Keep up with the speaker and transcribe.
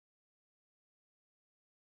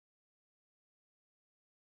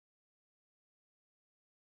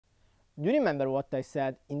Do you remember what I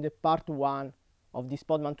said in the part 1 of this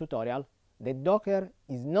Podman tutorial? That Docker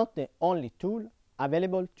is not the only tool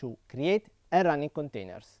available to create and running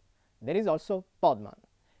containers. There is also Podman.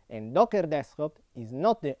 And Docker Desktop is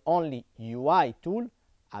not the only UI tool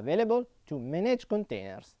available to manage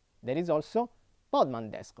containers. There is also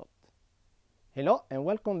Podman Desktop. Hello and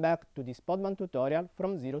welcome back to this Podman tutorial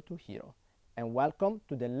from Zero to Hero. And welcome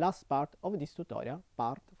to the last part of this tutorial,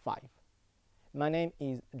 part 5. My name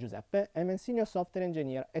is Giuseppe, I'm a senior software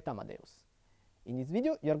engineer at Amadeus. In this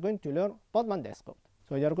video, you are going to learn Podman Desktop.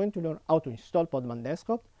 So you are going to learn how to install Podman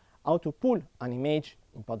Desktop, how to pull an image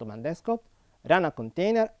in Podman Desktop, run a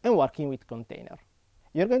container, and working with container.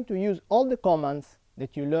 You are going to use all the commands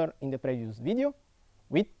that you learned in the previous video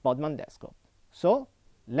with Podman Desktop. So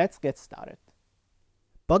let's get started.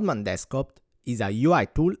 Podman Desktop is a UI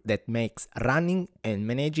tool that makes running and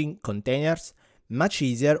managing containers much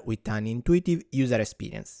easier with an intuitive user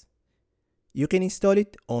experience. You can install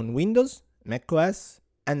it on Windows, macOS,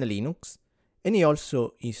 and Linux, and you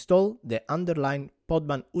also install the underlying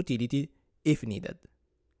Podman utility if needed.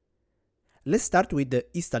 Let's start with the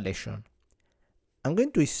installation. I'm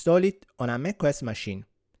going to install it on a macOS machine.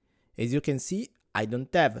 As you can see, I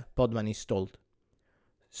don't have Podman installed.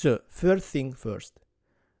 So, first thing first,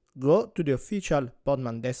 go to the official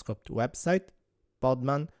Podman Desktop website,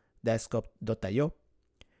 podmandesktop.io.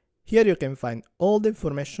 Here you can find all the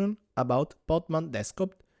information about Podman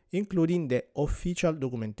Desktop, including the official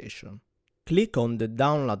documentation. Click on the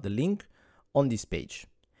download link on this page.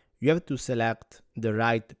 You have to select the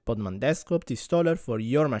right Podman Desktop installer for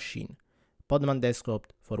your machine. Podman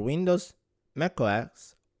Desktop for Windows,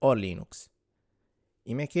 macOS or Linux.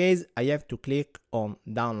 In my case, I have to click on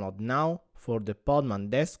Download Now for the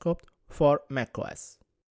Podman Desktop for macOS.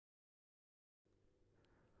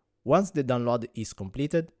 Once the download is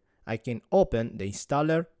completed, I can open the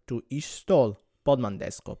installer to install Podman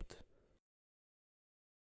Desktop.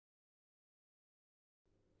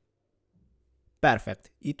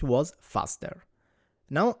 Perfect, it was faster.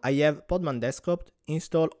 Now I have Podman Desktop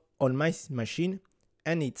installed on my machine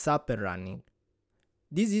and it's up and running.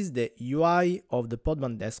 This is the UI of the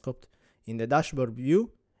Podman Desktop. In the dashboard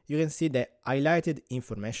view, you can see the highlighted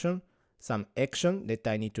information, some action that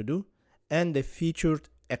I need to do, and the featured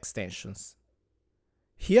extensions.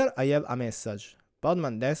 Here I have a message.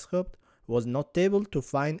 Podman Desktop was not able to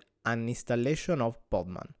find an installation of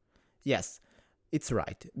Podman. Yes, it's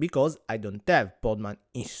right, because I don't have Podman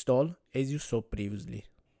installed as you saw previously.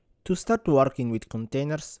 To start working with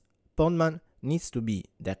containers, Podman needs to be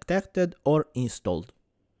detected or installed.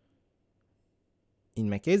 In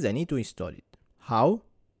my case, I need to install it. How?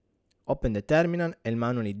 Open the terminal and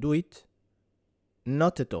manually do it?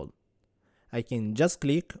 Not at all. I can just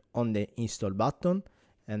click on the install button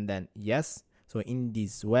and then yes. So in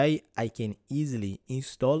this way, I can easily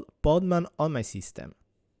install Podman on my system.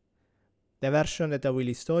 The version that I will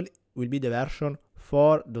install will be the version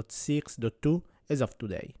 4.6.2 as of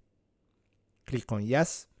today. Click on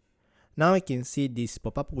yes. Now I can see this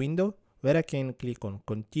pop-up window where I can click on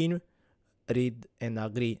continue, read and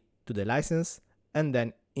agree to the license, and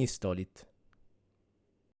then install it.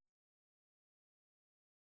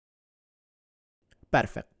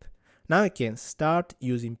 Perfect. Now I can start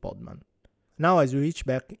using Podman. Now I switch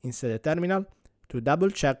back inside the terminal to double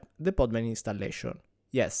check the Podman installation.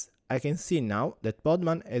 Yes, I can see now that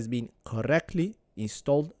Podman has been correctly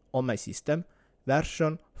installed on my system,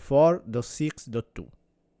 version 4.6.2.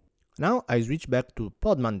 Now I switch back to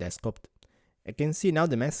Podman Desktop. I can see now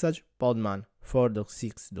the message Podman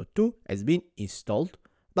 4.6.2 has been installed,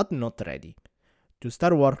 but not ready. To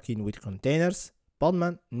start working with containers,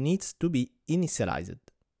 Podman needs to be initialized.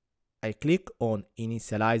 I click on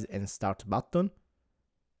Initialize and Start button.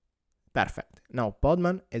 Perfect. Now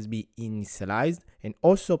Podman has been initialized and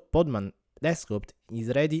also Podman Desktop is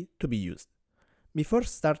ready to be used. Before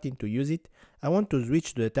starting to use it, I want to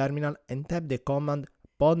switch to the terminal and type the command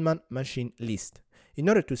Podman machine list in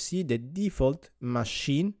order to see the default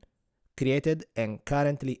machine created and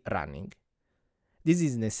currently running. This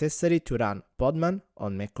is necessary to run Podman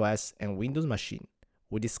on macOS and Windows machine.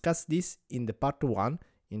 We discussed this in the part 1,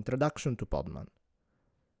 Introduction to Podman.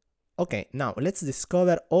 Okay, now let's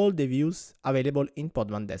discover all the views available in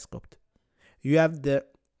Podman Desktop. You have the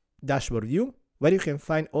dashboard view, where you can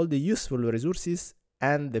find all the useful resources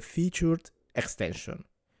and the featured extension.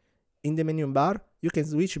 In the menu bar, you can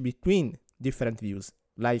switch between different views,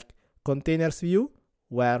 like Containers view,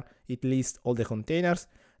 where it lists all the containers,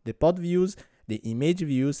 the pod views, the image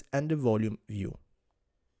views, and the volume view.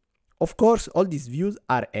 Of course, all these views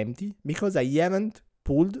are empty because I haven't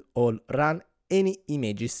pulled or run any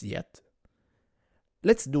images yet.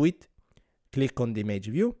 Let's do it click on the image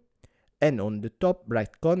view, and on the top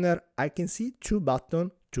right corner I can see two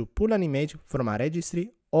buttons to pull an image from a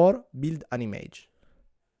registry or build an image.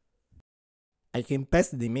 I can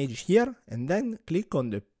paste the image here and then click on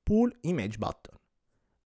the Pull Image button.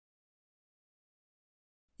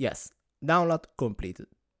 Yes, download completed.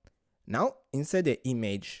 Now, inside the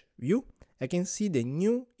image view, I can see the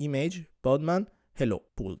new image Podman Hello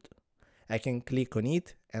pulled. I can click on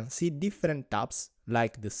it and see different tabs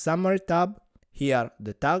like the Summary tab, here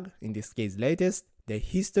the tag, in this case latest, the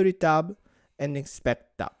History tab, and the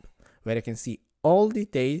Inspect tab, where I can see all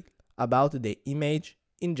detail about the image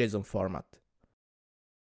in JSON format.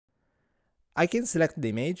 I can select the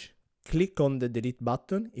image, click on the delete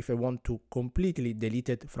button if I want to completely delete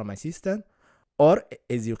it from my system, or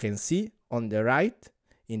as you can see on the right,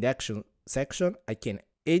 in the action section, I can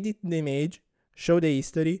edit the image, show the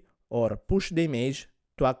history, or push the image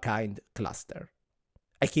to a kind cluster.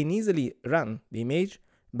 I can easily run the image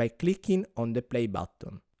by clicking on the play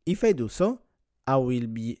button. If I do so, I will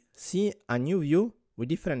see a new view with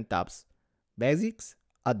different tabs: Basics,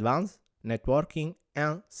 Advanced, Networking,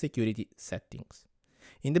 and Security settings.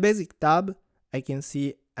 In the Basic tab, I can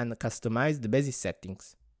see and customize the basic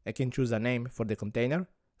settings. I can choose a name for the container,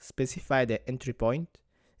 specify the entry point,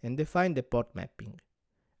 and define the port mapping.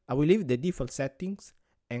 I will leave the default settings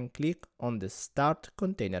and click on the Start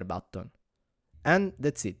Container button. And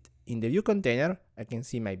that's it. In the View container, I can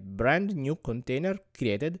see my brand new container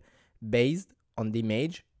created based on the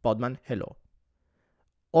image Podman Hello.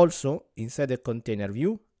 Also, inside the container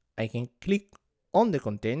view, I can click on the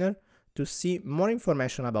container to see more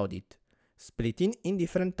information about it, splitting in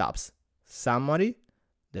different tabs: Summary,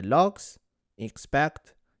 the Logs,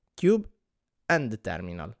 Inspect, Cube, and the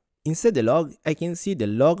Terminal. Inside the log, I can see the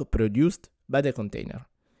log produced by the container.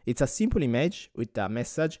 It's a simple image with a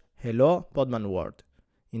message Hello Podman World.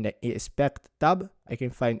 In the Inspect tab, I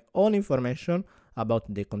can find all information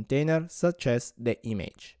about the container, such as the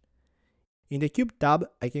image. In the Cube tab,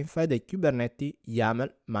 I can find the Kubernetes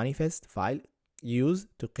YAML manifest file used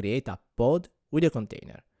to create a pod with a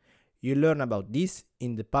container. You'll learn about this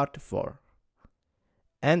in the part 4.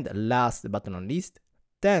 And last but not least,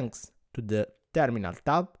 thanks to the Terminal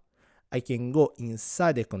tab, I can go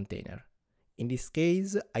inside the container. In this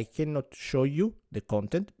case, I cannot show you the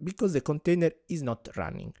content because the container is not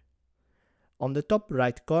running. On the top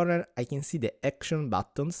right corner, I can see the action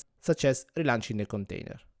buttons, such as relaunching the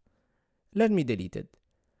container. Let me delete it.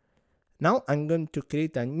 Now I'm going to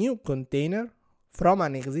create a new container from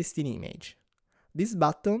an existing image. This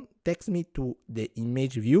button takes me to the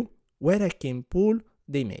image view where I can pull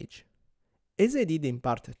the image. As I did in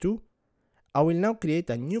part 2, I will now create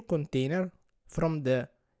a new container from the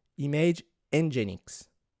image nginx.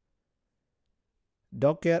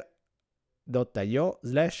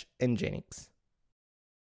 docker.io/nginx.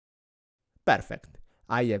 Perfect.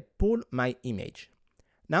 I have pulled my image.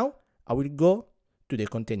 Now I will go to the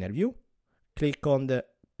container view, click on the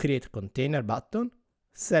Create Container button,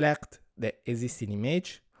 select the existing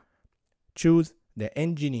image, choose the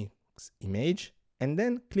nginx image, and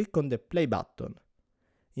then click on the Play button.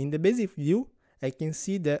 In the basic view, I can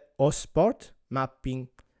see the host port mapping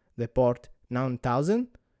the port 9000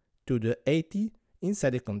 to the 80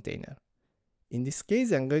 inside the container. In this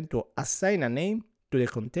case, I'm going to assign a name to the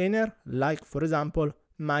container, like for example,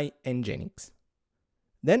 my nginx.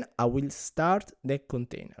 Then I will start the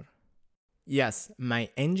container. Yes, my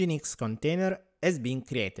nginx container has been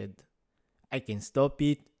created. I can stop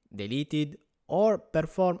it, delete it, or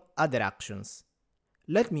perform other actions.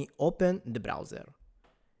 Let me open the browser.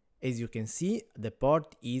 As you can see, the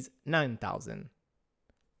port is 9000.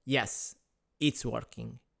 Yes, it's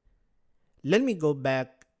working. Let me go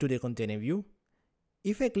back to the container view.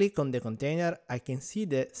 If I click on the container, I can see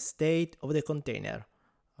the state of the container,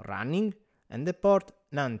 running, and the port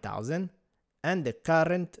 9000, and the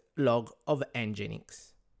current log of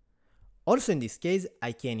nginx. Also in this case,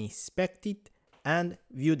 I can inspect it and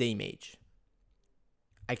view the image.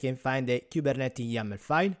 I can find the Kubernetes YAML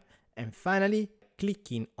file, and finally,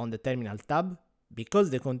 clicking on the Terminal tab, because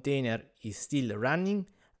the container is still running,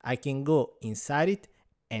 I can go inside it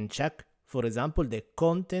and check, for example, the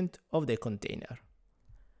content of the container.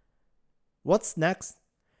 What's next?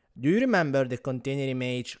 Do you remember the container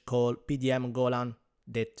image called PDM Golan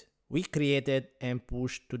that we created and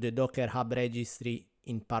pushed to the Docker Hub registry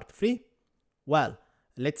in part 3? Well,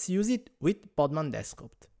 let's use it with Podman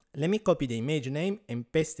Desktop. Let me copy the image name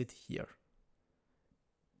and paste it here.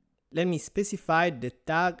 Let me specify the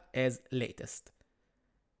tag as latest.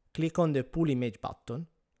 Click on the Pull Image button.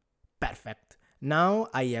 Perfect. Now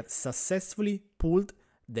I have successfully pulled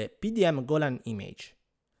the PDM Golan image.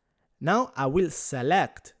 Now I will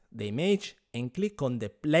select the image and click on the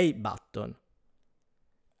play button.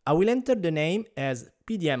 I will enter the name as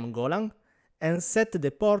PDM Golang and set the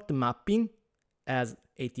port mapping as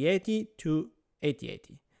 8080 to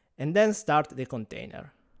 8080 and then start the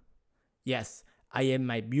container. Yes, I have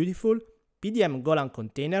my beautiful PDM Golang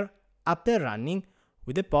container up and running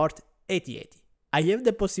with the port 8080. I have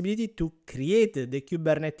the possibility to create the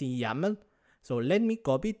Kubernetes YAML, so let me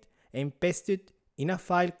copy it and paste it in a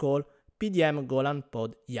file called PDM Golang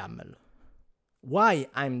pod YAML. Why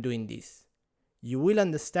I'm doing this? You will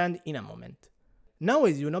understand in a moment. Now,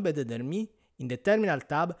 as you know better than me, in the terminal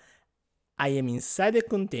tab, I am inside the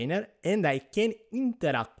container and I can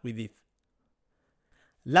interact with it.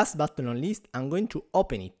 Last but not least, I'm going to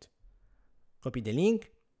open it. Copy the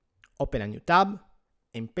link, open a new tab,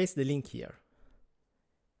 and paste the link here.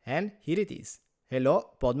 And here it is.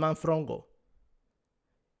 Hello, Podman from Go.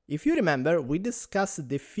 If you remember, we discussed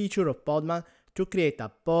the feature of Podman to create a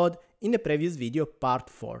pod in the previous video, part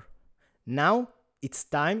 4. Now, it's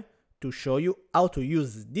time to show you how to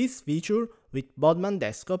use this feature with Podman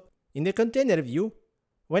Desktop. In the container view,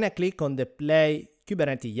 when I click on the Play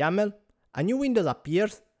Kubernetes YAML, a new window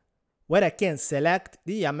appears where I can select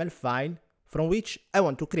the YAML file from which I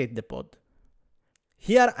want to create the pod.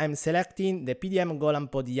 Here I'm selecting the PDM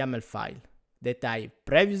Golang pod YAML file that I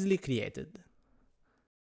previously created.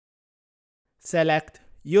 Select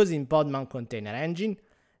using Podman Container Engine,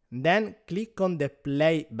 then click on the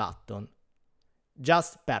play button.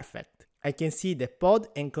 Just perfect. I can see the pod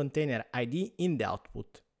and container ID in the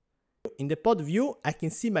output. In the pod view, I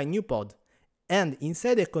can see my new pod, and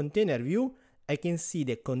inside the container view, I can see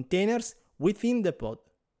the containers within the pod.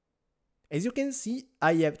 As you can see,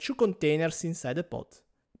 I have two containers inside the pod,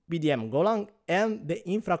 PDM Golang and the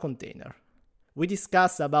infra container. We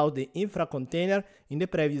discussed about the infra container in the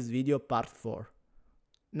previous video, part 4.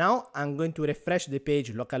 Now I'm going to refresh the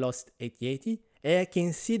page localhost 8080 and I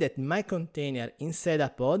can see that my container inside a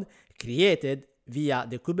pod created via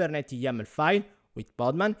the Kubernetes YAML file with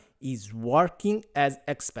Podman is working as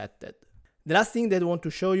expected. The last thing that I want to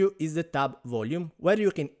show you is the tab volume, where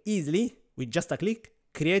you can easily, with just a click,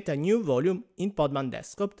 create a new volume in Podman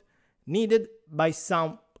Desktop needed by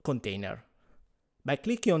some container. By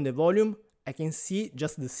clicking on the volume, I can see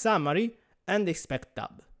just the summary and the expect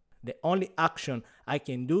tab. The only action I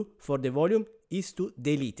can do for the volume is to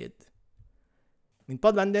delete it. In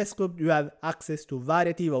Podman Desktop, you have access to a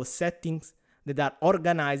variety of settings that are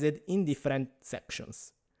organized in different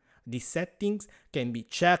sections. These settings can be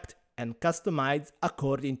checked and customized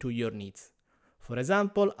according to your needs. For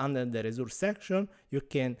example, under the resource section, you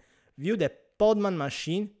can view the Podman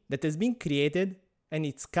machine that has been created and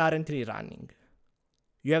it's currently running.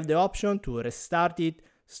 You have the option to restart it,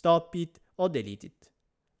 stop it, or delete it.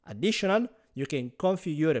 Additionally, you can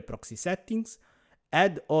configure proxy settings,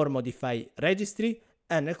 add or modify registry,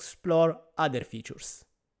 and explore other features.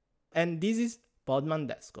 And this is Podman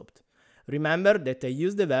Desktop. Remember that I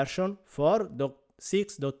use the version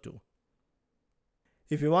 4.6.2.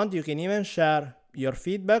 If you want, you can even share your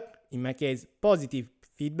feedback, in my case positive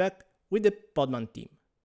feedback, with the Podman team.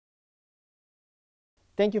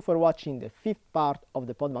 Thank you for watching the 5th part of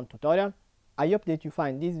the Podman tutorial. I hope that you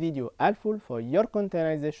find this video helpful for your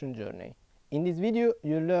containerization journey. In this video,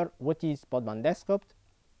 you'll learn what is Podman Desktop,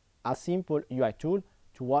 a simple UI tool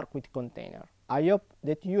to work with container. I hope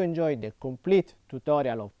that you enjoyed the complete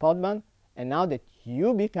tutorial of Podman and now that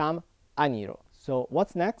you become an hero. So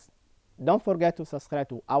what's next? Don't forget to subscribe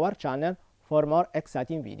to our channel for more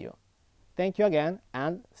exciting videos. Thank you again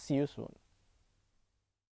and see you soon.